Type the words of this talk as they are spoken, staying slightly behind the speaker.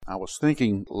was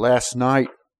thinking last night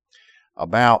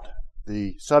about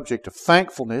the subject of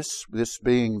thankfulness, this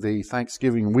being the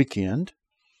Thanksgiving weekend.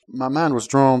 My mind was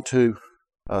drawn to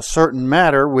a certain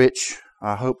matter which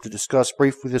I hope to discuss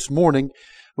briefly this morning.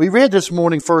 We read this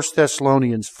morning 1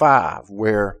 Thessalonians 5,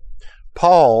 where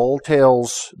Paul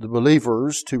tells the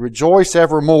believers to rejoice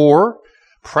evermore,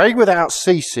 pray without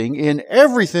ceasing, in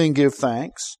everything give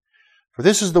thanks, for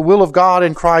this is the will of God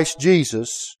in Christ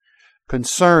Jesus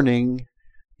concerning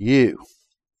you.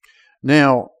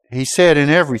 Now, he said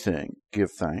in everything give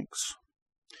thanks,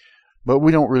 but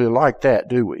we don't really like that,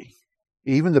 do we?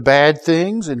 Even the bad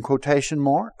things, in quotation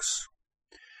marks.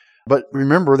 But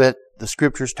remember that the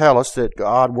Scriptures tell us that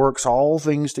God works all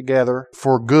things together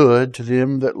for good to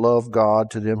them that love God,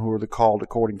 to them who are the called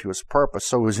according to His purpose.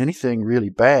 So is anything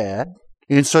really bad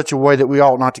in such a way that we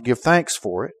ought not to give thanks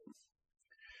for it?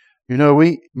 You know,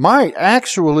 we might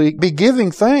actually be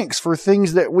giving thanks for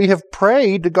things that we have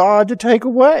prayed to God to take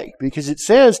away, because it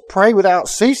says, pray without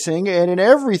ceasing, and in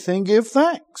everything give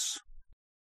thanks.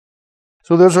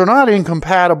 So those are not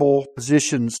incompatible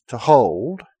positions to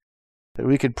hold. That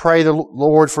we could pray the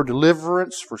Lord for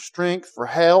deliverance, for strength, for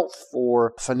health,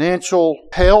 for financial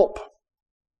help,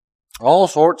 all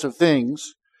sorts of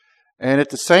things, and at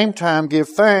the same time give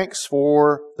thanks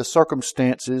for the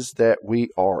circumstances that we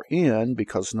are in,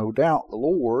 because no doubt the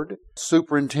Lord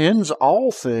superintends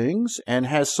all things and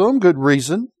has some good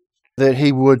reason that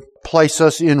He would place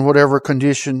us in whatever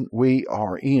condition we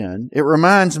are in. It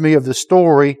reminds me of the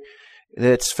story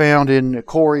that's found in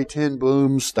Corrie Ten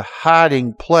Boom's The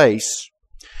Hiding Place.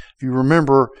 If you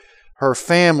remember, her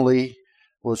family,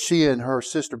 well, she and her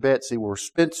sister Betsy were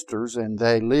spinsters, and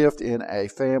they lived in a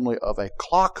family of a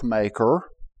clockmaker,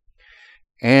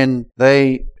 and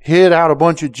they hid out a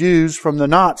bunch of Jews from the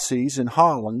Nazis in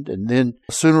Holland, and then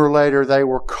sooner or later they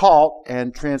were caught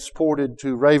and transported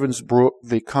to Ravensbrück,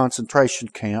 the concentration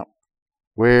camp,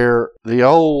 where the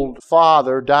old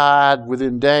father died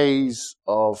within days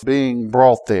of being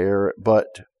brought there. But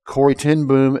Corrie Ten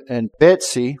Boom and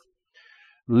Betsy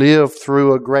lived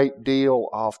through a great deal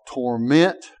of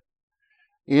torment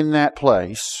in that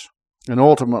place. And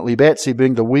ultimately, Betsy,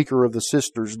 being the weaker of the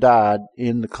sisters, died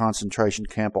in the concentration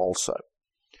camp also.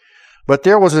 But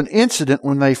there was an incident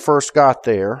when they first got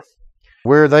there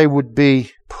where they would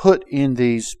be put in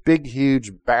these big,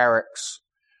 huge barracks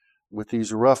with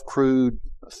these rough, crude,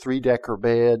 three-decker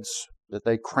beds that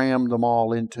they crammed them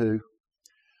all into,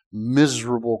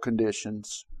 miserable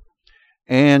conditions.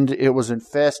 And it was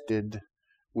infested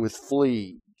with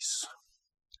fleas,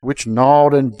 which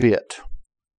gnawed and bit.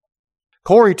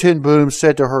 Corrie Ten Boom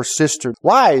said to her sister,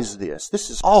 "Why is this? This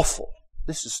is awful.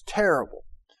 This is terrible.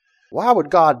 Why would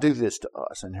God do this to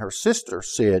us?" And her sister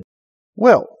said,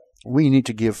 "Well, we need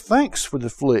to give thanks for the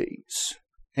fleas."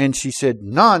 And she said,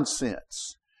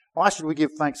 "Nonsense. Why should we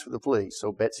give thanks for the fleas?"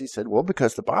 So Betsy said, "Well,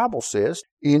 because the Bible says,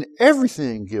 in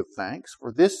everything give thanks,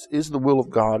 for this is the will of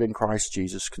God in Christ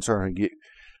Jesus concerning you."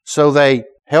 So they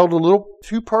held a little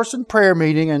two-person prayer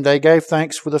meeting, and they gave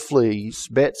thanks for the fleas.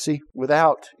 Betsy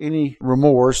without any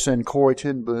remorse, and Corrie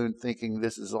Ten Boom thinking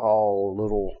this is all a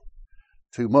little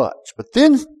too much. But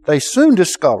then they soon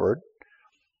discovered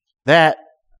that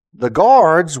the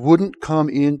guards wouldn't come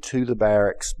into the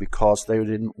barracks because they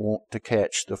didn't want to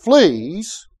catch the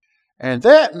fleas. And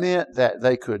that meant that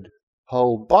they could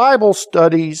hold Bible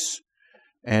studies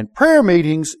and prayer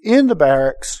meetings in the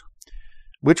barracks,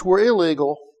 which were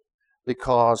illegal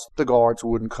because the guards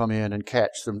wouldn't come in and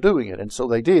catch them doing it. And so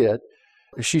they did.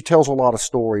 She tells a lot of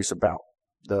stories about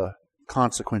the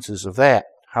consequences of that,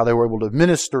 how they were able to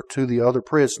minister to the other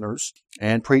prisoners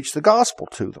and preach the gospel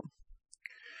to them.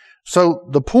 So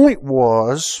the point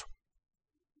was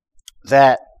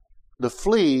that the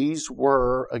fleas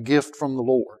were a gift from the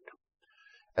Lord,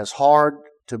 as hard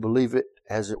to believe it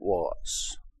as it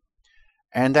was,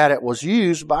 and that it was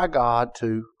used by God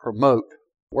to promote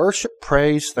worship,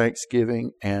 praise,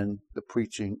 thanksgiving, and the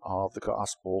preaching of the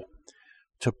gospel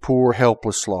to poor,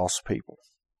 helpless, lost people.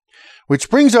 Which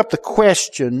brings up the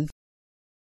question,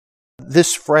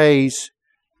 this phrase,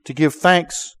 to give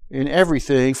thanks in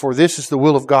everything, for this is the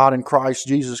will of God in Christ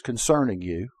Jesus concerning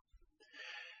you.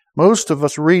 Most of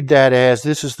us read that as,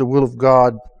 this is the will of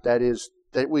God, that is,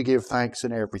 that we give thanks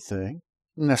in everything.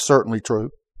 And that's certainly true.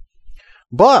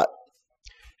 But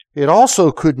it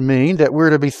also could mean that we're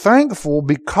to be thankful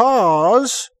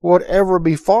because whatever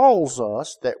befalls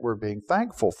us that we're being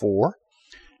thankful for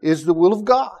is the will of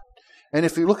God. And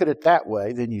if you look at it that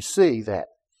way, then you see that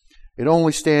it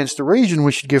only stands to reason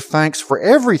we should give thanks for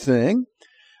everything,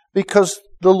 because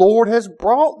the Lord has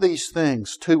brought these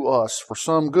things to us for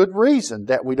some good reason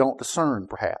that we don't discern,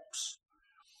 perhaps.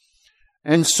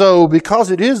 And so,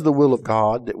 because it is the will of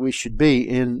God that we should be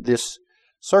in this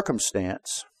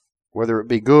circumstance, whether it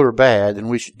be good or bad, then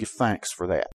we should give thanks for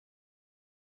that.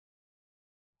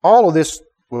 All of this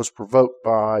was provoked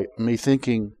by me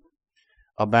thinking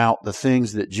about the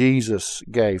things that Jesus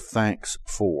gave thanks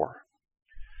for.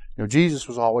 You know, Jesus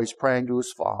was always praying to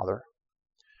His Father.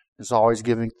 He was always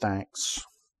giving thanks.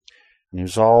 And He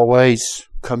was always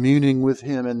communing with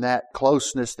Him in that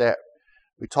closeness that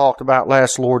we talked about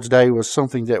last Lord's Day was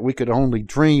something that we could only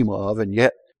dream of, and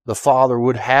yet the Father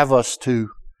would have us to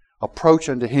approach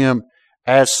unto Him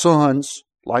as sons,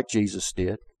 like Jesus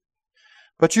did.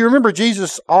 But you remember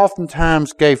Jesus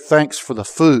oftentimes gave thanks for the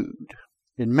food.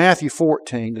 In Matthew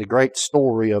 14, the great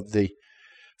story of the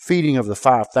feeding of the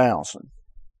 5,000.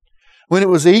 When it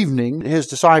was evening, His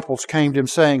disciples came to Him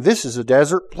saying, "This is a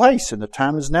desert place, and the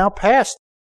time is now past.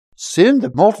 Send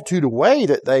the multitude away,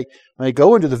 that they may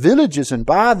go into the villages and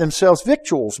buy themselves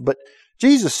victuals." But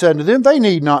Jesus said to them, "They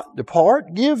need not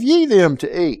depart. Give ye them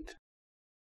to eat."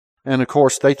 And of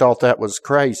course, they thought that was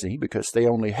crazy, because they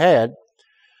only had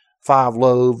 5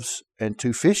 loaves and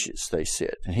 2 fishes, they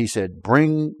said. And He said,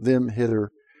 "Bring them hither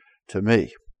to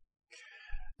me."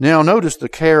 Now notice the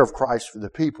care of Christ for the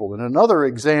people. In another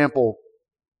example,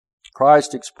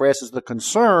 Christ expresses the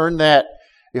concern that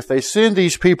if they send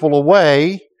these people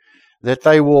away, that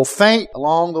they will faint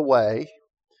along the way,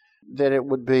 that it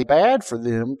would be bad for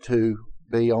them to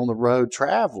be on the road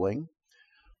traveling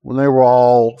when they were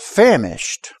all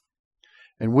famished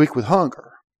and weak with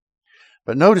hunger.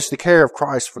 But notice the care of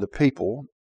Christ for the people.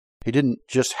 He didn't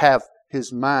just have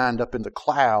His mind up in the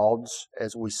clouds,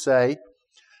 as we say,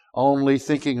 only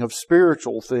thinking of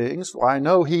spiritual things. I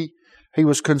know He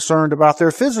was concerned about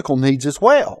their physical needs as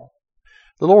well.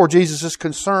 The Lord Jesus is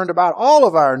concerned about all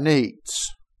of our needs,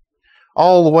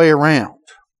 all the way around.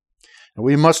 And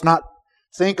we must not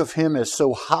think of Him as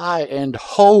so high and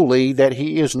holy that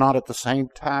He is not at the same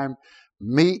time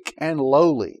meek and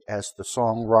lowly, as the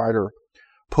songwriter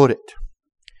put it.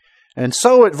 And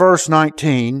so at verse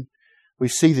 19, we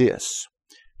see this.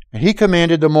 "And He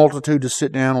commanded the multitude to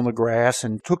sit down on the grass,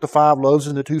 and took the 5 loaves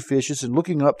and the 2 fishes, and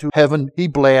looking up to heaven, He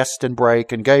blessed and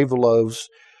brake, and gave the loaves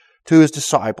to His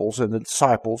disciples, and the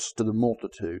disciples to the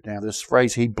multitude." Now this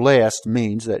phrase, "He blessed,"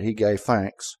 means that He gave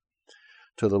thanks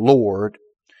to the Lord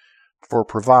for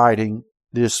providing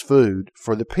this food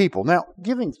for the people. Now,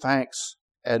 giving thanks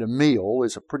at a meal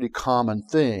is a pretty common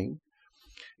thing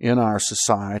in our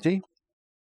society.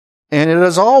 And it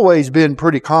has always been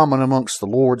pretty common amongst the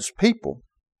Lord's people.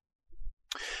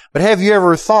 But have you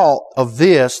ever thought of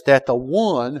this, that the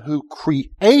one who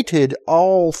created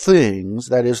all things,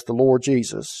 that is the Lord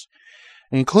Jesus,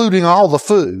 including all the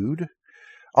food,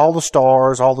 all the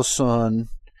stars, all the sun,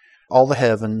 all the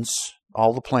heavens,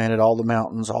 all the planet, all the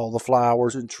mountains, all the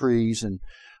flowers and trees, and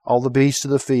all the beasts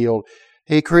of the field,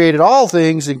 He created all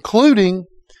things, including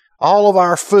all of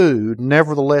our food.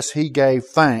 Nevertheless, He gave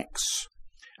thanks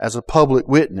as a public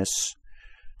witness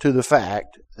to the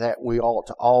fact that we ought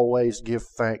to always give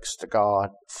thanks to God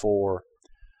for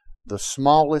the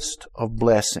smallest of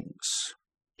blessings.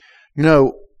 You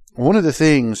know, one of the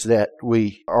things that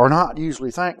we are not usually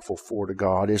thankful for to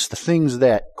God is the things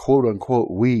that, quote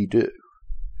unquote, we do.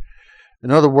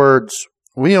 In other words,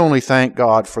 we only thank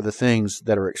God for the things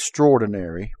that are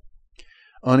extraordinary,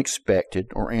 unexpected,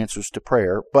 or answers to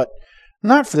prayer, but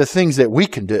not for the things that we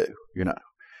can do, you know.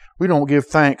 We don't give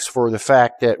thanks for the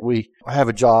fact that we have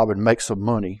a job and make some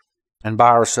money and buy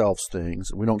ourselves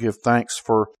things. We don't give thanks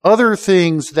for other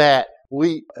things that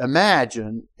we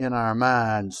imagine in our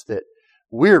minds that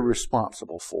we're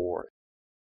responsible for,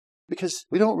 because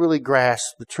we don't really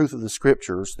grasp the truth of the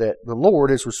Scriptures that the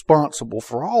Lord is responsible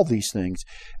for all these things.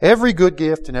 Every good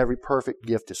gift and every perfect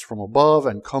gift is from above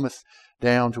and cometh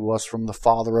down to us from the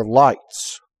Father of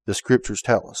lights, the Scriptures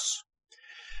tell us.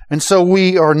 And so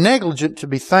we are negligent to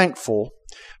be thankful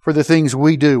for the things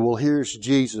we do. Well, here's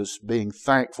Jesus being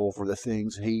thankful for the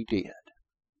things He did.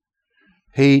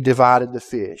 He divided the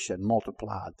fish and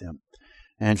multiplied them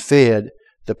and fed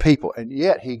the people, and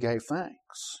yet He gave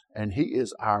thanks. And He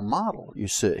is our model, you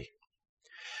see.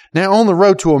 Now, on the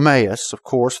road to Emmaus, of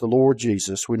course, the Lord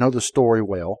Jesus, we know the story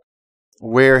well,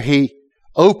 where He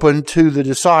opened to the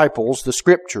disciples the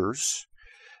Scriptures,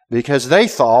 because they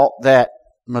thought that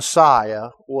Messiah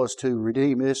was to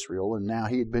redeem Israel, and now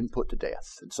He had been put to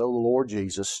death. And so the Lord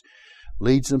Jesus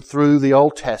leads them through the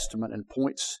Old Testament and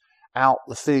points out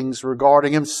the things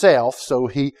regarding Himself. So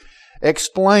He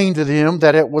explained to them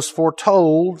that it was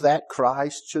foretold that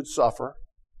Christ should suffer,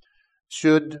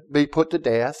 should be put to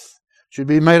death, should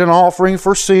be made an offering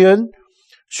for sin,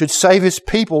 should save His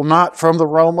people not from the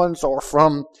Romans or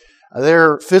from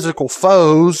their physical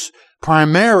foes,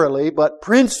 primarily, but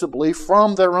principally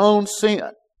from their own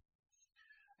sin,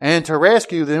 and to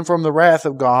rescue them from the wrath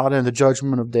of God and the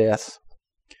judgment of death.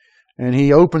 And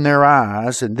He opened their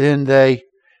eyes, and then they,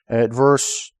 at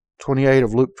verse 28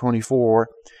 of Luke 24,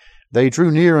 they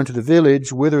drew near unto the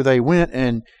village whither they went,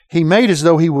 and He made as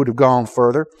though He would have gone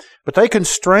further. But they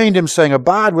constrained Him, saying,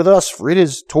 Abide with us, for it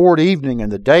is toward evening,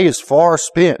 and the day is far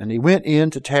spent. And He went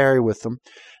in to tarry with them.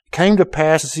 It came to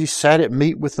pass, as He sat at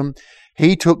meat with them,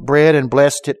 He took bread and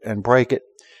blessed it and brake it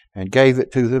and gave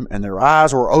it to them. And their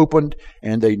eyes were opened,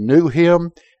 and they knew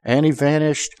Him, and He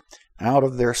vanished out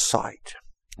of their sight.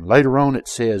 And later on it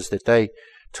says that they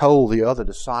told the other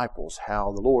disciples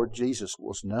how the Lord Jesus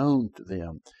was known to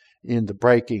them in the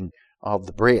breaking of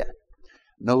the bread.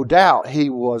 No doubt He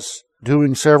was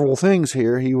doing several things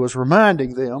here. He was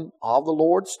reminding them of the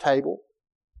Lord's table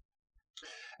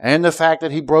and the fact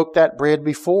that He broke that bread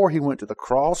before He went to the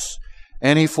cross,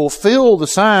 and He fulfilled the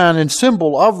sign and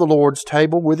symbol of the Lord's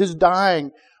table with His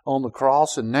dying on the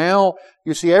cross. And now,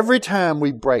 you see, every time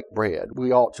we break bread,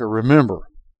 we ought to remember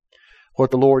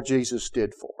what the Lord Jesus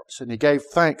did for us, and He gave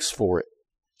thanks for it.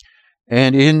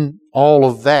 And in all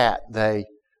of that, they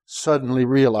suddenly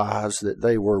realized that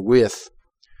they were with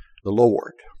the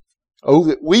Lord. Oh,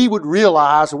 that we would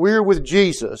realize we're with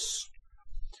Jesus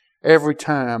every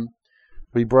time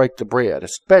we break the bread,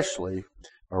 especially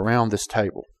around this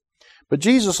table. But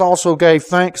Jesus also gave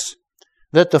thanks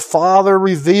that the Father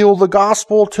revealed the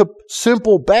gospel to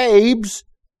simple babes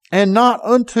and not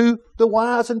unto the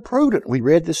wise and prudent. We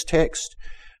read this text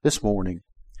this morning.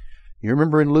 You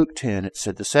remember in Luke 10, it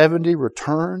said, The 70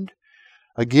 returned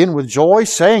again with joy,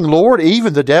 saying, Lord,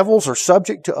 even the devils are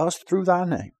subject to us through Thy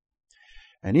name.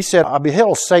 And He said, I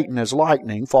beheld Satan as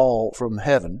lightning fall from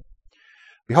heaven.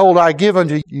 Behold, I give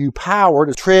unto you power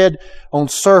to tread on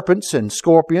serpents and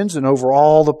scorpions and over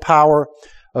all the power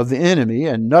of the enemy,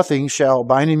 and nothing shall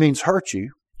by any means hurt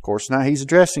you. Of course, now He's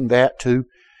addressing that to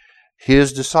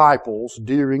His disciples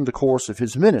during the course of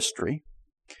His ministry.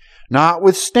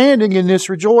 Notwithstanding in this,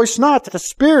 rejoice not that the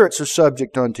spirits are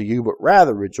subject unto you, but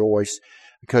rather rejoice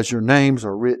because your names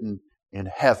are written in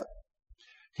heaven.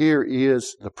 Here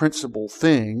is the principal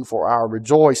thing for our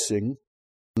rejoicing,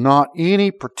 not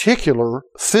any particular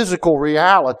physical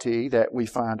reality that we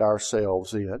find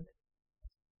ourselves in,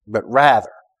 but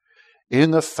rather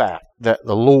in the fact that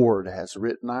the Lord has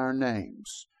written our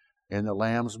names in the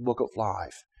Lamb's Book of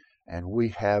Life, and we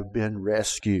have been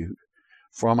rescued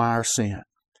from our sin.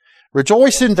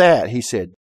 Rejoice in that, He said.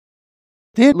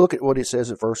 Then look at what it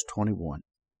says at verse 21.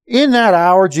 In that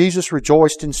hour Jesus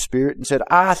rejoiced in spirit and said,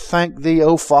 I thank Thee,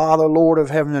 O Father, Lord of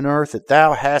heaven and earth, that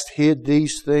Thou hast hid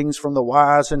these things from the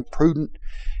wise and prudent,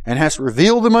 and hast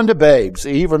revealed them unto babes.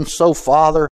 Even so,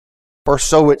 Father, for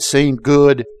so it seemed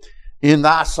good in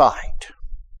Thy sight.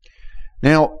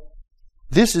 Now,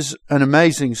 this is an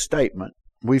amazing statement.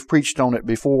 We've preached on it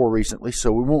before recently,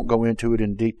 so we won't go into it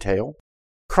in detail.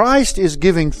 Christ is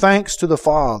giving thanks to the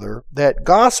Father that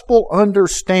gospel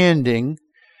understanding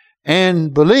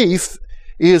and belief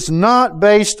is not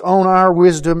based on our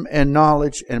wisdom and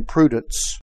knowledge and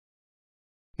prudence.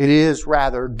 It is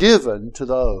rather given to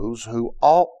those who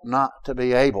ought not to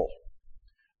be able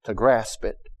to grasp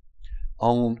it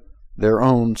on their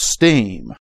own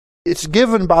steam. It's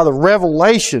given by the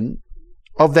revelation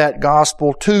of that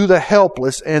gospel to the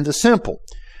helpless and the simple,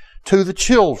 to the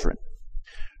children,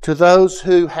 to those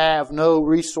who have no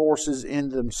resources in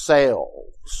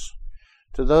themselves,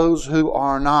 to those who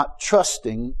are not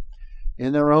trusting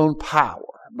in their own power,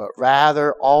 but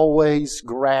rather always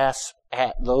grasp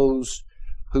at those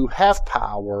who have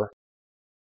power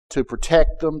to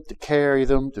protect them, to carry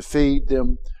them, to feed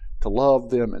them, to love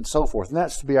them, and so forth. And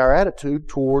that's to be our attitude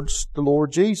towards the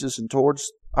Lord Jesus and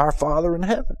towards our Father in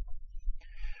heaven.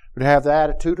 We're to have the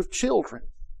attitude of children.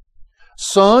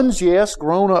 Sons, yes,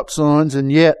 grown-up sons, and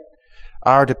yet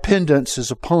our dependence is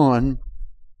upon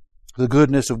the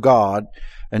goodness of God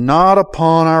and not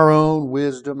upon our own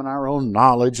wisdom and our own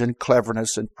knowledge and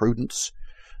cleverness and prudence,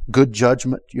 good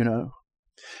judgment, you know.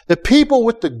 The people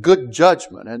with the good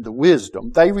judgment and the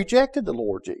wisdom, they rejected the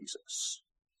Lord Jesus.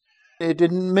 It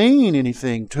didn't mean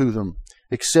anything to them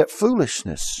except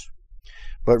foolishness,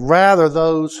 but rather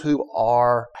those who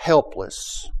are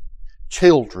helpless,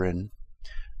 children,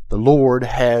 the Lord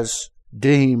has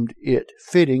deemed it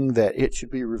fitting that it should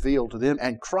be revealed to them,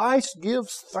 and Christ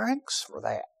gives thanks for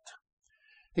that.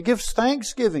 He gives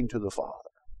thanksgiving to the Father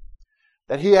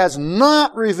that He has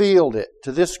not revealed it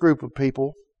to this group of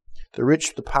people, the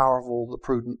rich, the powerful, the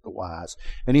prudent, the wise.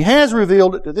 And He has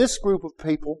revealed it to this group of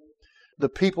people, the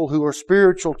people who are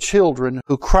spiritual children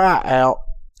who cry out,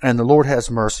 and the Lord has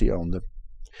mercy on them.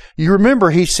 You remember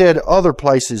he said other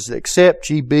places, except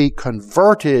ye be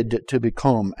converted to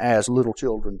become as little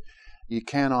children, you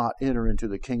cannot enter into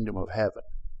the kingdom of heaven.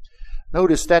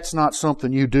 Notice that's not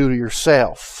something you do to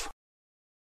yourself.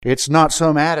 It's not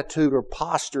some attitude or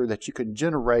posture that you can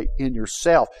generate in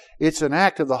yourself. It's an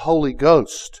act of the Holy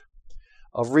Ghost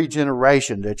of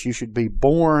regeneration, that you should be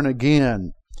born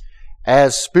again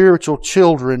as spiritual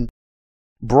children,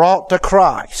 brought to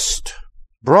Christ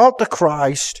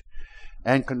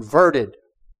and converted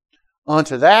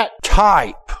unto that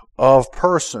type of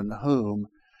person whom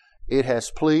it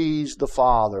has pleased the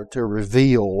Father to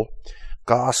reveal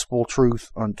gospel truth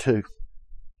unto.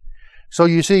 So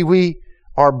you see, we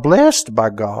are blessed by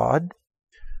God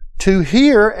to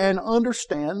hear and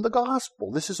understand the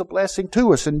gospel. This is a blessing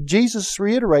to us. And Jesus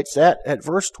reiterates that at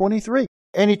verse 23.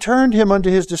 And he turned him unto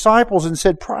his disciples and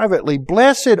said privately,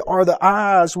 Blessed are the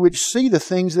eyes which see the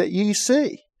things that ye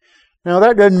see. Now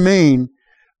that doesn't mean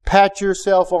pat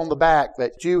yourself on the back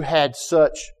that you had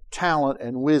such talent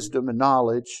and wisdom and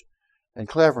knowledge and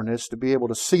cleverness to be able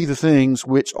to see the things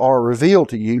which are revealed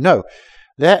to you. No,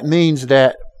 that means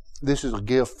that this is a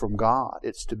gift from God.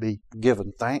 It's to be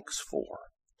given thanks for.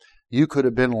 You could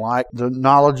have been like the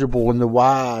knowledgeable and the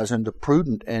wise and the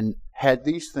prudent and had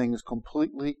these things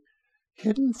completely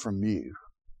hidden from you.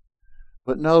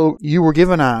 But no, you were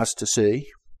given eyes to see.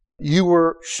 You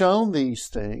were shown these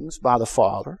things by the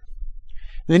Father.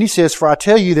 Then he says, For I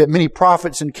tell you that many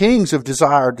prophets and kings have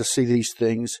desired to see these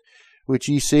things which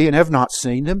ye see and have not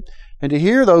seen them, and to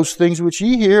hear those things which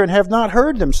ye hear and have not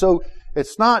heard them. So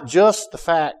it's not just the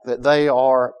fact that they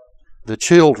are the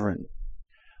children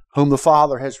whom the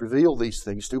Father has revealed these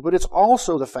things to, but it's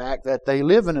also the fact that they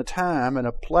live in a time and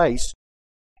a place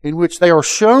in which they are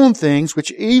shown things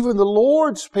which even the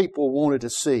Lord's people wanted to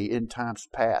see in times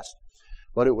past,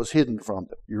 but it was hidden from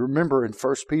them. You remember in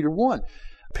 1 Peter 1,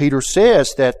 Peter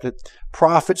says that the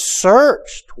prophets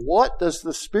searched. What does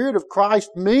the Spirit of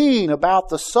Christ mean about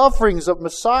the sufferings of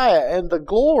Messiah and the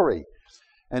glory?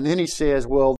 And then he says,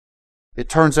 well, it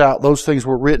turns out those things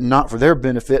were written not for their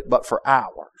benefit, but for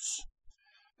ours.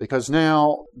 Because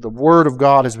now the Word of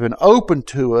God has been opened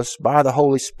to us by the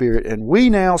Holy Spirit, and we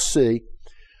now see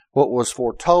what was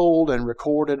foretold and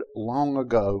recorded long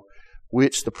ago,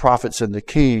 which the prophets and the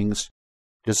kings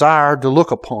desired to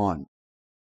look upon.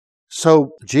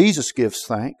 So Jesus gives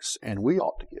thanks, and we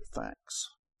ought to give thanks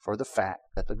for the fact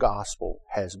that the gospel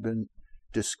has been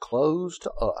disclosed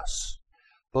to us,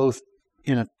 both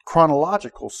in a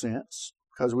chronological sense,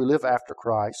 because we live after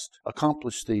Christ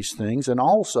accomplished these things, and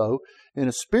also in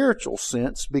a spiritual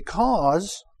sense,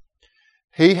 because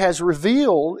He has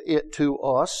revealed it to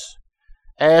us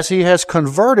as He has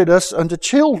converted us unto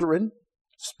children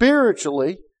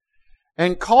spiritually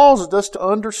and caused us to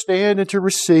understand and to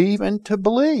receive and to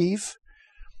believe.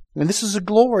 And this is a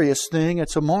glorious thing.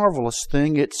 It's a marvelous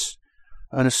thing. It's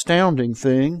an astounding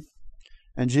thing.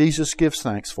 And Jesus gives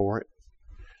thanks for it.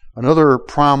 Another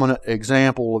prominent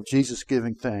example of Jesus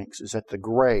giving thanks is at the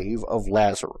grave of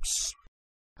Lazarus.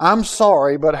 I'm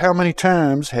sorry, but how many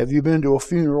times have you been to a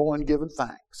funeral and given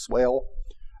thanks? Well,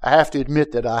 I have to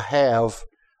admit that I have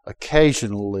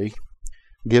occasionally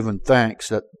given thanks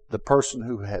that the person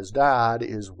who has died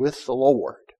is with the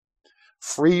Lord,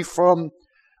 free from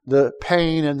the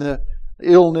pain and the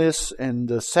illness and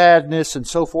the sadness and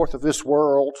so forth of this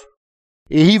world,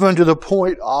 even to the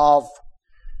point of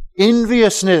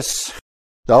enviousness.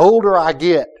 The older I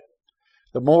get,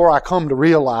 the more I come to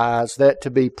realize that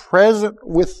to be present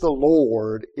with the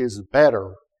Lord is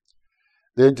better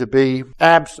than to be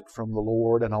absent from the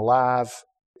Lord and alive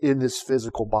in this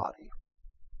physical body.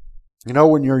 You know,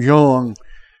 when you're young,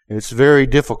 it's very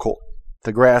difficult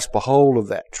to grasp a hold of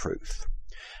that truth.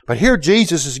 But here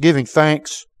Jesus is giving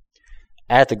thanks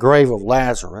at the grave of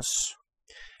Lazarus.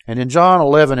 And in John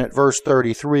 11 at verse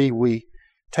 33, we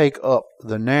take up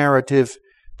the narrative.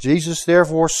 Jesus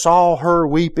therefore saw her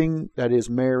weeping, that is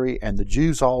Mary, and the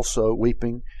Jews also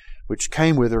weeping, which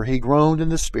came with her. He groaned in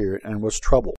the spirit and was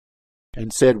troubled,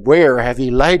 and said, Where have ye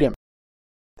laid him?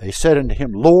 They said unto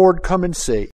him, Lord, come and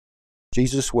see.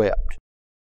 Jesus wept.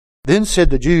 Then said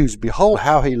the Jews, Behold,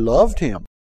 how he loved him.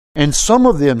 And some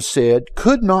of them said,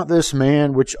 Could not this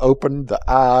man which opened the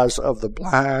eyes of the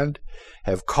blind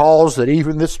have caused that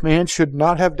even this man should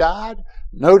not have died?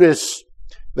 Notice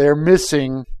they're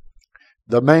missing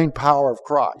the main power of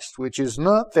Christ, which is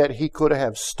not that He could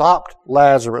have stopped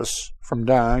Lazarus from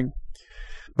dying,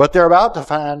 but they're about to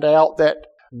find out that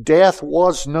death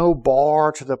was no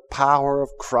bar to the power of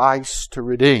Christ to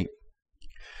redeem.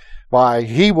 Why,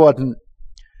 He wasn't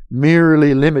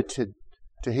merely limited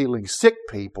to healing sick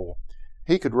people.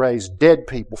 He could raise dead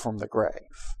people from the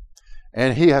grave.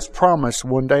 And He has promised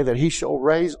one day that He shall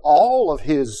raise all of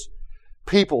His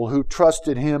people who trust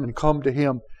in Him and come to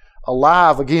Him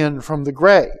alive again from the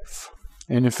grave.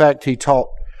 And in fact, He taught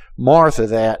Martha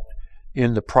that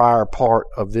in the prior part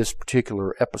of this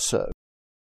particular episode.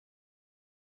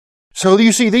 So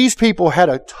you see, these people had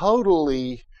a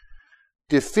totally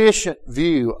deficient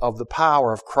view of the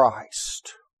power of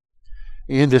Christ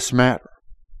in this matter.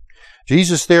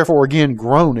 Jesus, therefore, again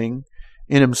groaning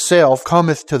in Himself,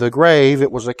 cometh to the grave.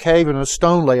 It was a cave, and a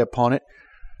stone lay upon it.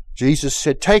 Jesus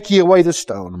said, Take ye away the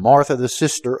stone. Martha, the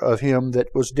sister of him that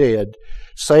was dead,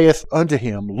 saith unto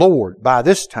Him, Lord, by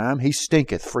this time he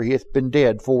stinketh, for he hath been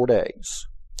dead 4 days.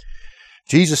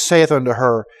 Jesus saith unto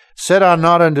her, Said I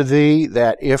not unto thee,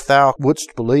 that if thou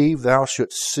wouldst believe, thou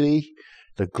shouldst see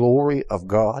the glory of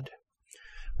God?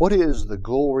 What is the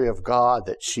glory of God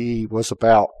that she was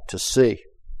about to see?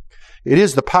 It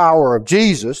is the power of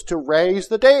Jesus to raise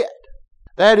the dead.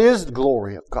 That is the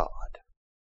glory of God.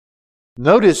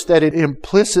 Notice that it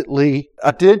implicitly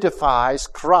identifies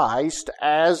Christ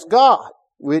as God,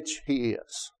 which He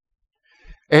is.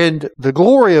 And the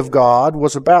glory of God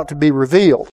was about to be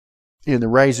revealed in the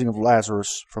raising of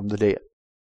Lazarus from the dead.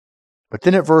 But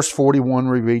then at verse 41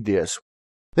 we read this.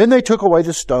 Then they took away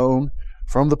the stone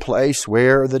from the place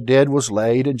where the dead was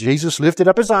laid, and Jesus lifted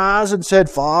up His eyes and said,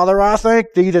 Father, I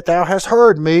thank Thee that Thou hast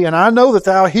heard me, and I know that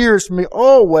Thou hearest me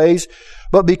always,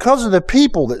 but because of the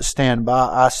people that stand by,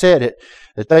 I said it,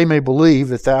 that they may believe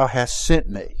that Thou hast sent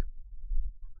me.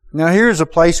 Now here's a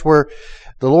place where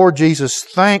the Lord Jesus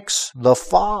thanks the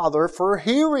Father for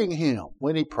hearing Him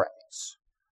when He prays.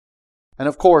 And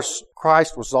of course,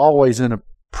 Christ was always in a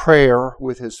prayer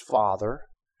with His Father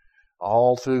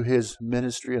all through His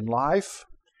ministry and life.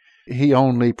 He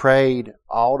only prayed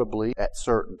audibly at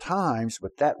certain times,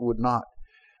 but that would not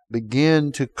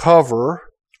begin to cover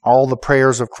all the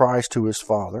prayers of Christ to His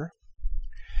Father.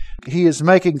 He is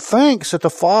making thanks that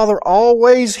the Father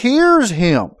always hears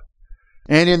Him.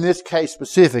 And in this case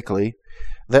specifically,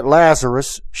 that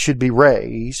Lazarus should be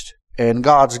raised and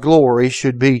God's glory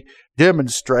should be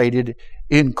demonstrated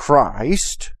in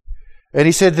Christ. And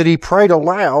He said that He prayed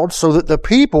aloud so that the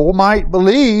people might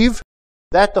believe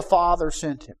that the Father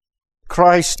sent Him.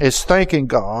 Christ is thanking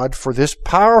God for this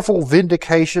powerful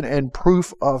vindication and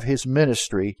proof of His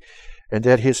ministry, and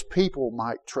that His people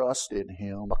might trust in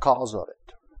Him because of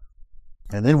it.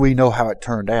 And then we know how it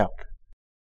turned out.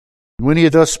 When He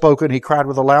had thus spoken, He cried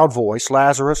with a loud voice,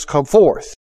 Lazarus, come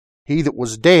forth. He that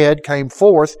was dead came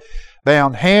forth,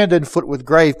 bound hand and foot with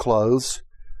grave clothes,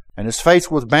 and his face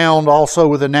was bound also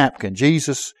with a napkin.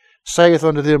 Jesus saith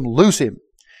unto them, Loose him,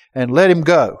 and let him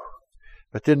go.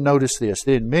 But then notice this.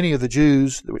 Then many of the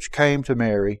Jews which came to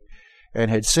Mary, and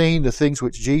had seen the things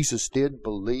which Jesus did,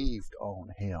 believed on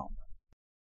Him.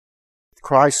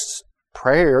 Christ's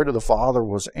prayer to the Father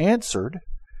was answered,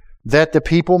 that the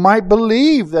people might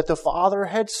believe that the Father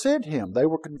had sent Him. They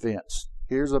were convinced.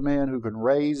 Here's a man who can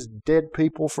raise dead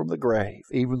people from the grave,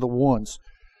 even the ones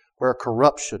where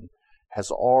corruption has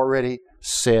already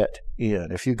set in.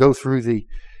 If you go through the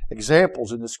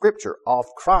examples in the Scripture of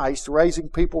Christ raising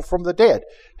people from the dead,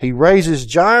 He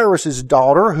raises Jairus'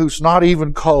 daughter, who's not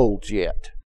even cold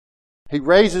yet. He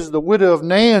raises the widow of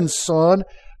Nain's son,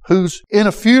 who's in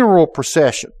a funeral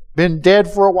procession, been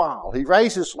dead for a while. He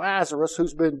raises Lazarus,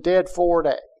 who's been dead 4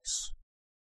 days.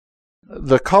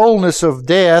 The coldness of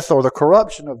death or the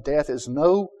corruption of death is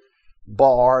no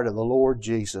bar to the Lord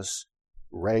Jesus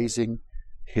raising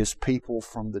His people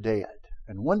from the dead.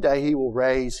 And one day He will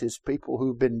raise His people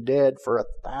who've been dead for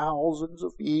thousands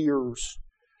of years.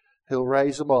 He'll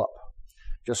raise them up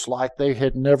just like they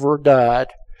had never died.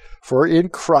 For in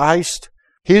Christ,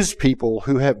 His people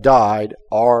who have died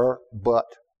are but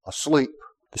asleep,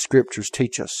 the Scriptures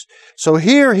teach us. So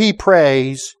here He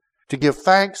prays to give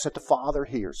thanks that the Father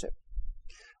hears Him.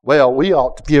 Well, we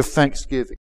ought to give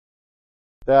thanksgiving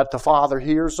that the Father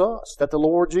hears us, that the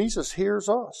Lord Jesus hears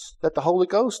us, that the Holy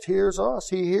Ghost hears us.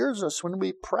 He hears us when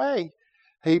we pray.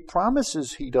 He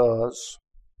promises He does.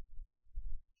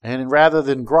 And rather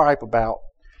than gripe about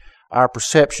our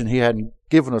perception He hadn't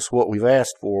given us what we've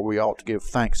asked for, we ought to give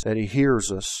thanks that He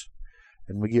hears us.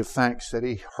 And we give thanks that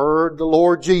He heard the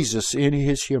Lord Jesus in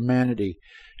His humanity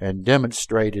and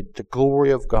demonstrated the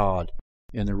glory of God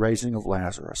in the raising of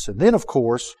Lazarus. And then, of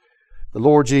course, the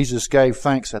Lord Jesus gave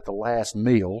thanks at the last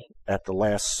meal, at the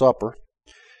Last Supper.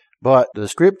 But the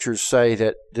Scriptures say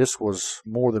that this was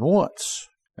more than once.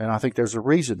 And I think there's a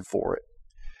reason for it.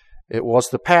 It was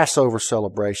the Passover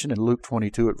celebration in Luke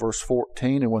 22 at verse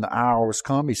 14. And when the hour was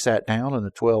come, He sat down, and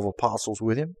the 12 apostles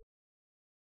with Him.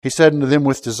 He said unto them,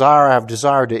 With desire I have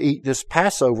desired to eat this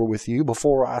Passover with you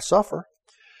before I suffer.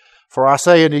 For I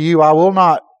say unto you, I will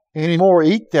not any more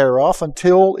eat thereof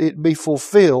until it be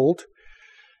fulfilled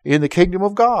in the kingdom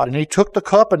of God. And he took the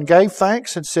cup and gave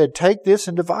thanks and said, take this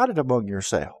and divide it among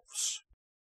yourselves.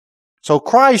 So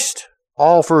Christ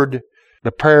offered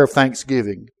the prayer of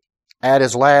thanksgiving at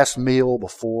his last meal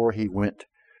before he went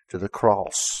to the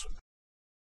cross.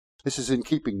 This is in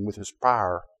keeping with his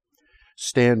prior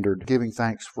standard, giving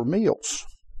thanks for meals.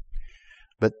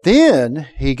 But then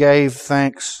he gave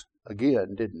thanks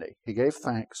again, didn't he? He gave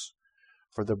thanks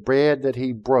for the bread that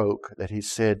he broke, that he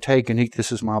said, take and eat,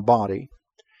 this is my body.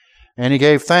 And he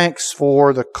gave thanks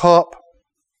for the cup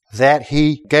that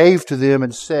he gave to them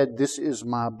and said, this is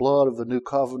my blood of the new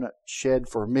covenant shed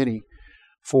for many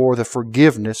for the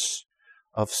forgiveness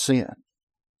of sin.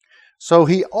 So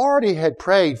he already had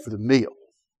prayed for the meal,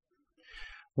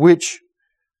 which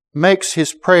makes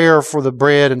his prayer for the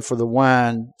bread and for the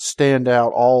wine stand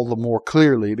out all the more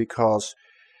clearly, because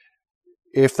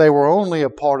if they were only a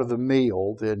part of the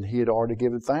meal, then he had already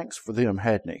given thanks for them,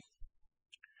 hadn't he?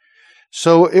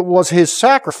 So it was his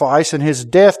sacrifice and his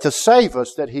death to save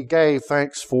us that he gave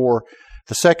thanks for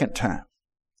the second time.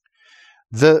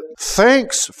 The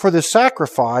thanks for the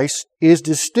sacrifice is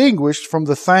distinguished from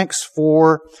the thanks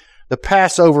for the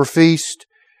Passover feast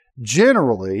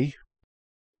generally.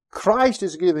 Christ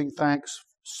is giving thanks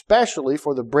specially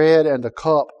for the bread and the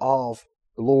cup of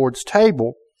the Lord's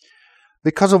table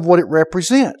because of what it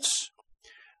represents.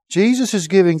 Jesus is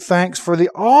giving thanks for the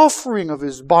offering of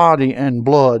his body and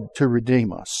blood to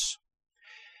redeem us.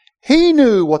 He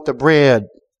knew what the bread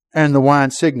and the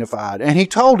wine signified, and he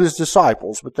told his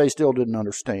disciples, but they still didn't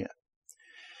understand.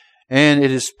 And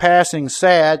it is passing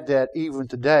sad that even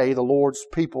today the Lord's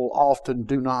people often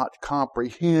do not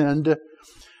comprehend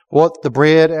what the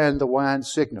bread and the wine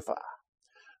signify.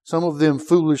 Some of them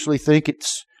foolishly think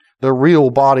it's the real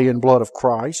body and blood of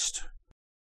Christ.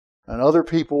 And other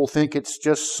people think it's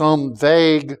just some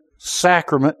vague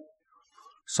sacrament,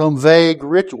 some vague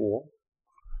ritual.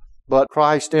 But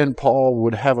Christ and Paul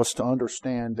would have us to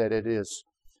understand that it is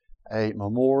a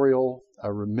memorial,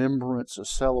 a remembrance, a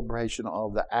celebration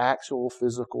of the actual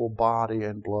physical body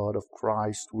and blood of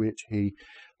Christ, which he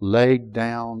laid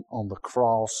down on the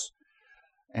cross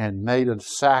and made a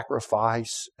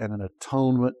sacrifice and an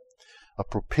atonement, a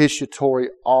propitiatory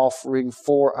offering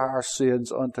for our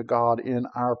sins unto God in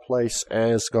our place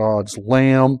as God's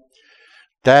Lamb.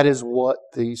 That is what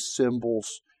these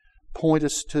symbols point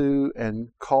us to and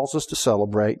cause us to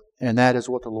celebrate, and that is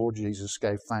what the Lord Jesus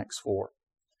gave thanks for.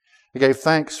 He gave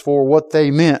thanks for what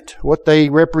they meant, what they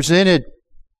represented.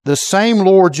 The same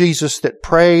Lord Jesus that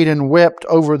prayed and wept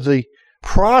over the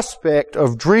prospect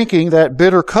of drinking that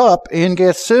bitter cup in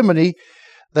Gethsemane,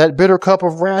 that bitter cup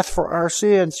of wrath for our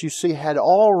sins, you see, had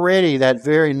already that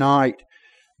very night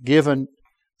given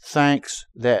thanks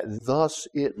that thus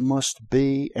it must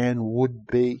be and would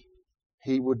be.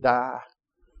 He would die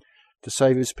to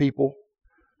save his people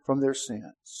from their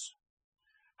sins.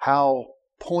 How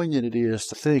poignant it is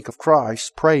to think of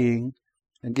Christ praying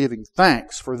and giving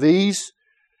thanks for these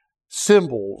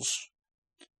symbols.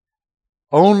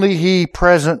 Only he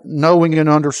present, knowing and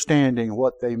understanding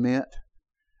what they meant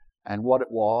and what it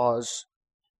was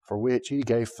for which he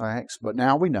gave thanks. But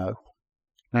now we know.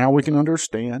 Now we can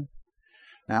understand.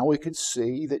 Now we can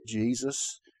see that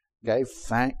Jesus gave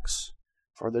thanks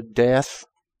for the death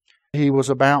he was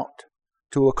about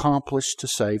to accomplish to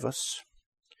save us.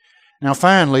 Now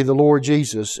finally, the Lord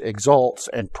Jesus exalts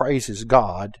and praises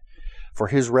God for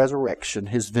his resurrection,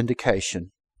 his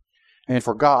vindication, and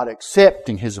for God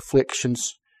accepting his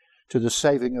afflictions to the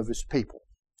saving of his people.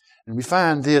 And we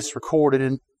find this recorded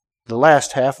in the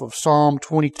last half of Psalm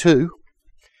 22.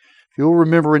 If you'll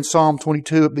remember, in Psalm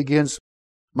 22 it begins,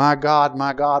 my God,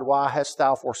 why hast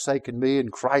thou forsaken me?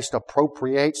 And Christ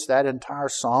appropriates that entire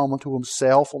psalm unto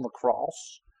himself on the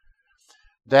cross.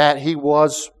 That he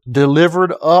was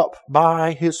delivered up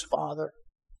by his Father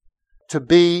to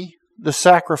be the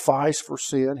sacrifice for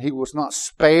sin. He was not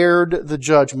spared the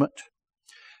judgment.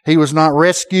 He was not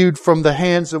rescued from the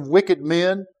hands of wicked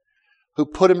men who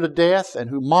put him to death and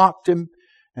who mocked him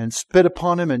and spit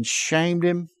upon him and shamed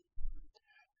him.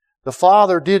 The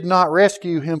Father did not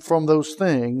rescue him from those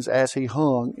things as he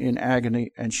hung in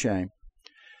agony and shame.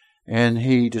 And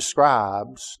he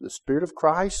describes, the Spirit of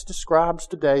Christ describes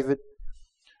to David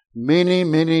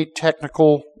many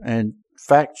technical and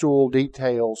factual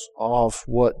details of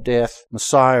what death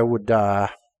Messiah would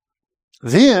die.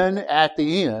 Then, at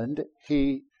the end,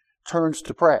 he turns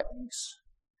to praise.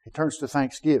 He turns to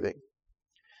thanksgiving.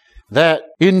 That,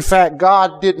 in fact,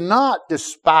 God did not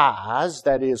despise,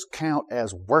 that is, count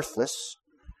as worthless,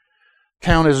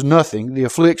 count as nothing, the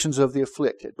afflictions of the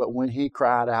afflicted. But when he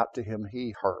cried out to him,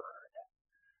 he heard.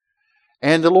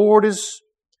 And the Lord is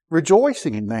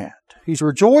rejoicing in that. He's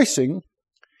rejoicing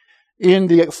in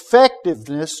the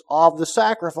effectiveness of the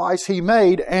sacrifice He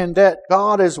made, and that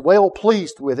God is well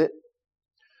pleased with it,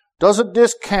 doesn't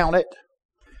discount it,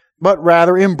 but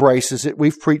rather embraces it.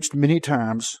 We've preached many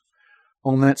times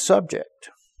on that subject.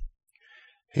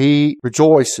 He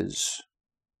rejoices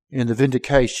in the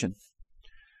vindication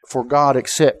for God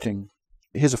accepting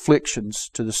His afflictions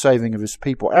to the saving of His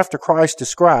people. After Christ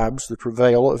describes the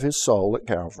travail of His soul at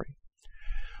Calvary,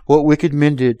 what wicked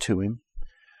men did to Him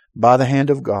by the hand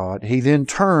of God, He then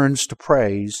turns to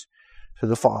praise to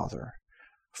the Father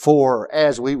for,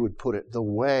 as we would put it, the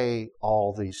way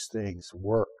all these things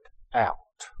worked out.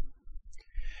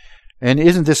 And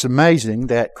isn't this amazing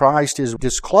that Christ is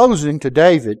disclosing to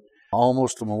David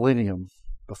almost a millennium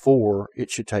before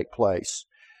it should take place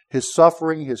His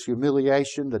suffering, His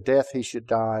humiliation, the death He should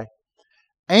die,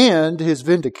 and His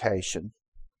vindication,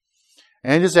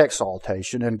 and His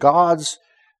exaltation, and God's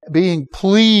being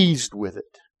pleased with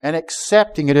it, and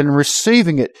accepting it, and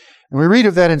receiving it. And we read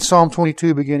of that in Psalm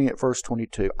 22, beginning at verse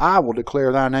 22. I will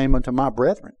declare Thy name unto my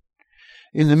brethren.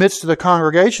 In the midst of the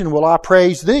congregation will I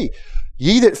praise Thee.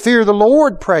 Ye that fear the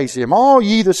Lord, praise Him. All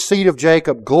ye the seed of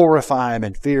Jacob, glorify Him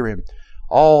and fear Him.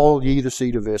 All ye the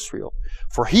seed of Israel.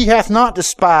 For He hath not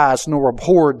despised nor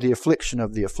abhorred the affliction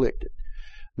of the afflicted.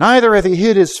 Neither hath He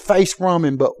hid His face from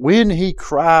him, but when he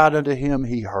cried unto Him,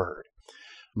 He heard.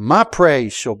 My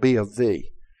praise shall be of Thee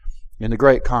in the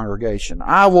great congregation.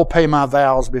 I will pay my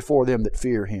vows before them that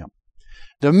fear Him.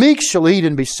 The meek shall eat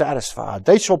and be satisfied.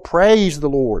 They shall praise the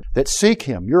Lord that seek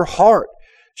Him. Your heart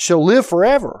shall live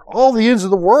forever. All the ends of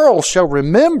the world shall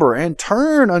remember and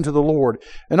turn unto the Lord,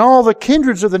 and all the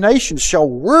kindreds of the nations shall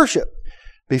worship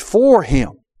before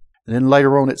Him. And then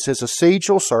later on it says, a seed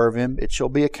shall serve Him. It shall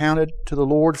be accounted to the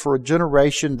Lord for a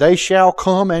generation. They shall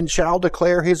come and shall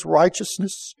declare His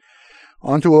righteousness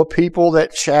unto a people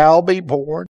that shall be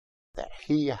born, that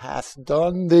He hath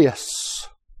done this.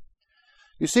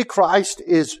 You see, Christ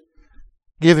is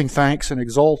giving thanks and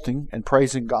exalting and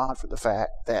praising God for the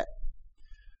fact that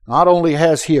not only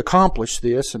has He accomplished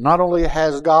this, and not only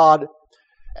has God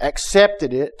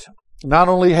accepted it, not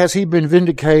only has He been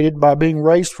vindicated by being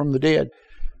raised from the dead,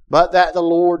 but that the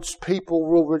Lord's people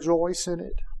will rejoice in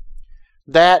it,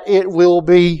 that it will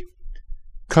be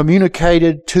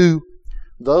communicated to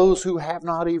those who have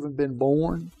not even been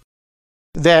born,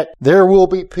 that there will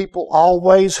be people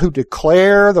always who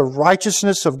declare the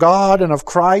righteousness of God and of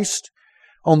Christ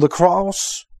on the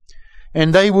cross,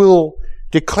 and they will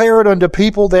declare it unto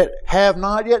people that have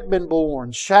not yet been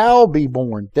born, shall be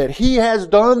born, that He has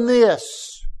done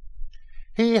this.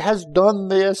 He has done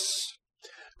this.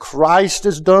 Christ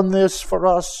has done this for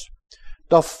us.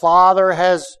 The Father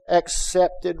has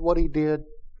accepted what He did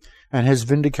and has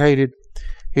vindicated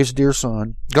His dear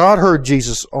Son. God heard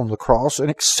Jesus on the cross and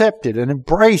accepted and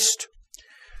embraced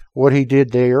what He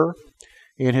did there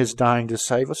in His dying to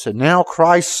save us. And now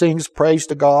Christ sings praise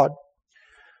to God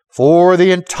for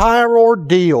the entire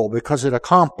ordeal because it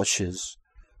accomplishes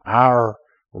our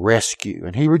rescue.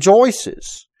 And He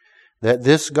rejoices that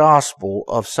this gospel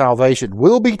of salvation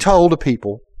will be told to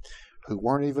people who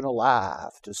weren't even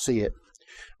alive to see it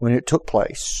when it took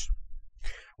place.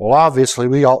 Well, obviously,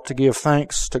 we ought to give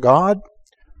thanks to God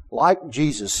like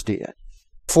Jesus did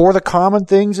for the common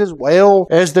things as well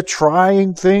as the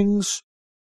trying things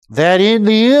that in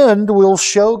the end will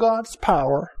show God's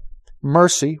power,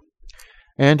 mercy,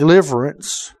 and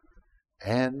deliverance,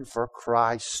 and for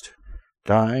Christ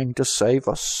dying to save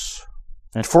us,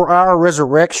 and for our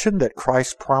resurrection that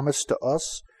Christ promised to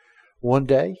us one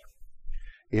day.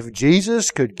 If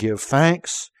Jesus could give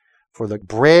thanks for the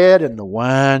bread and the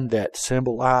wine that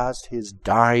symbolized His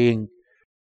dying,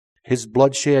 His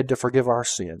bloodshed to forgive our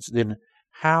sins, then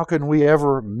how can we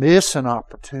ever miss an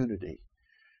opportunity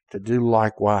to do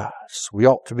likewise? We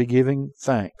ought to be giving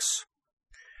thanks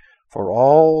for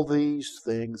all these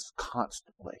things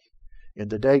constantly, in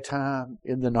the daytime,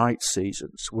 in the night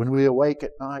seasons, when we awake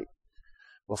at night,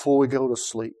 before we go to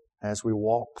sleep, as we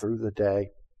walk through the day.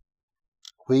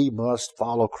 We must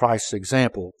follow Christ's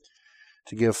example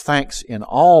to give thanks in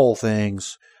all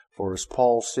things, for as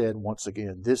Paul said once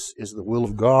again, this is the will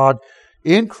of God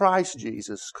in Christ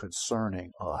Jesus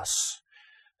concerning us.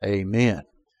 Amen.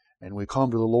 And we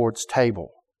come to the Lord's table,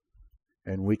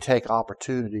 and we take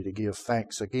opportunity to give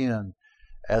thanks again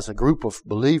as a group of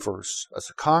believers, as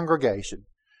a congregation,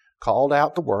 called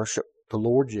out to worship the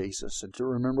Lord Jesus and to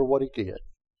remember what He did.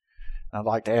 I'd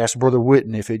like to ask Brother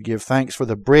Whitten if he'd give thanks for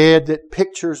the bread that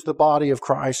pictures the body of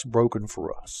Christ broken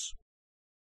for us.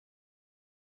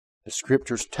 The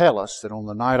Scriptures tell us that on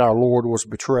the night our Lord was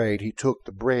betrayed, He took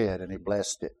the bread and He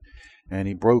blessed it and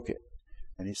He broke it.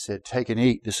 And he said, take and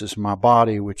eat. This is my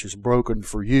body, which is broken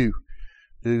for you.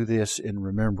 Do this in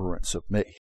remembrance of me.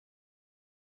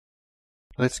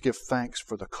 Let's give thanks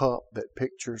for the cup that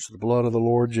pictures the blood of the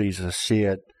Lord Jesus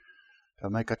shed to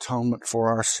make atonement for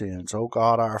our sins. O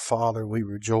God, our Father, we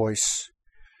rejoice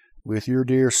with your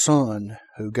dear Son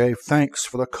who gave thanks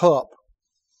for the cup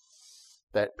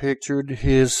that pictured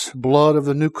his blood of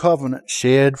the new covenant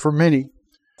shed for many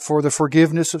for the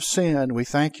forgiveness of sin. We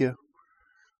thank you.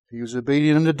 He was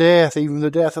obedient unto death, even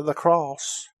the death of the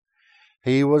cross.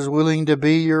 He was willing to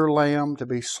be your lamb, to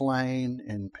be slain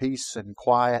in peace and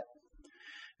quiet,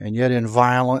 and yet in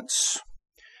violence.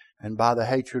 And by the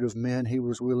hatred of men, he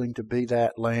was willing to be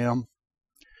that lamb,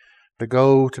 to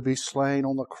go to be slain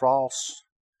on the cross,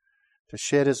 to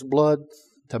shed his blood,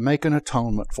 to make an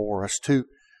atonement for us, to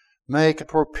make a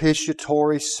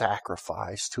propitiatory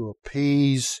sacrifice, to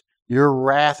appease your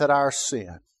wrath at our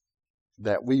sin,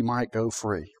 that we might go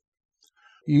free.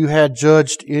 You had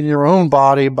judged in your own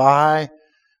body by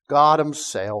God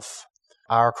himself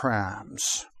our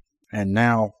crimes. And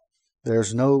now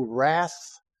there's no wrath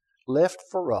left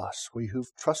for us, we who've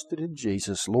trusted in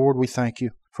Jesus. Lord, we thank you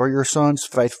for your Son's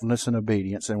faithfulness and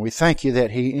obedience. And we thank you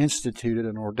that he instituted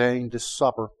and ordained this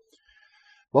supper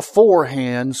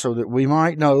beforehand so that we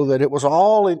might know that it was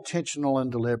all intentional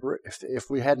and deliberate, if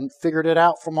we hadn't figured it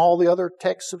out from all the other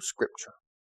texts of Scripture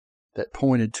that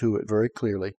pointed to it very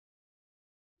clearly.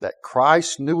 That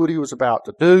Christ knew what he was about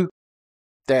to do,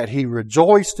 that he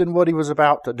rejoiced in what he was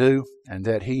about to do, and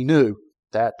that he knew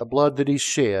that the blood that he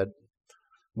shed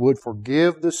would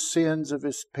forgive the sins of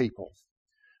his people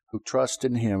who trust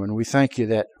in him. And we thank you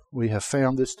that we have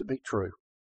found this to be true,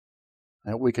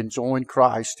 and we can join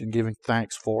Christ in giving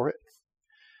thanks for it.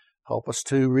 Help us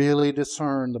to really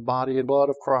discern the body and blood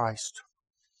of Christ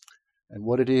and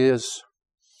what it is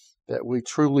that we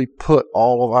truly put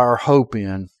all of our hope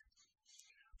in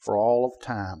for all of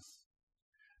time.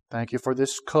 Thank you for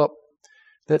this cup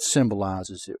that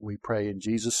symbolizes it. We pray in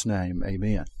Jesus' name.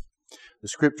 Amen. The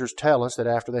Scriptures tell us that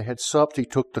after they had supped, he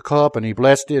took the cup and he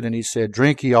blessed it and he said,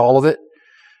 drink ye all of it.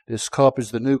 This cup is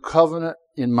the new covenant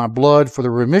in my blood for the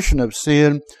remission of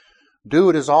sin. Do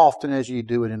it as often as ye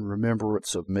do it in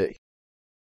remembrance of me.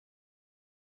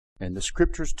 And the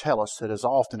Scriptures tell us that as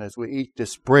often as we eat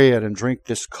this bread and drink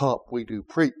this cup, we do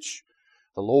preach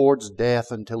the Lord's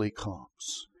death until he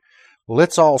comes. Well,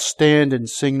 let's all stand and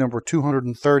sing number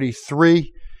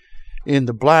 233 in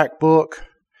the Black Book.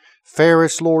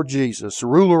 Fairest Lord Jesus,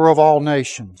 ruler of all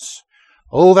nations,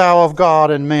 O thou of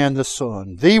God and man the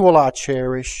Son, thee will I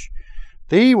cherish,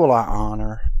 thee will I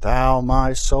honor, thou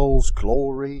my soul's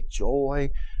glory, joy,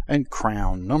 and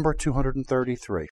crown. Number 233.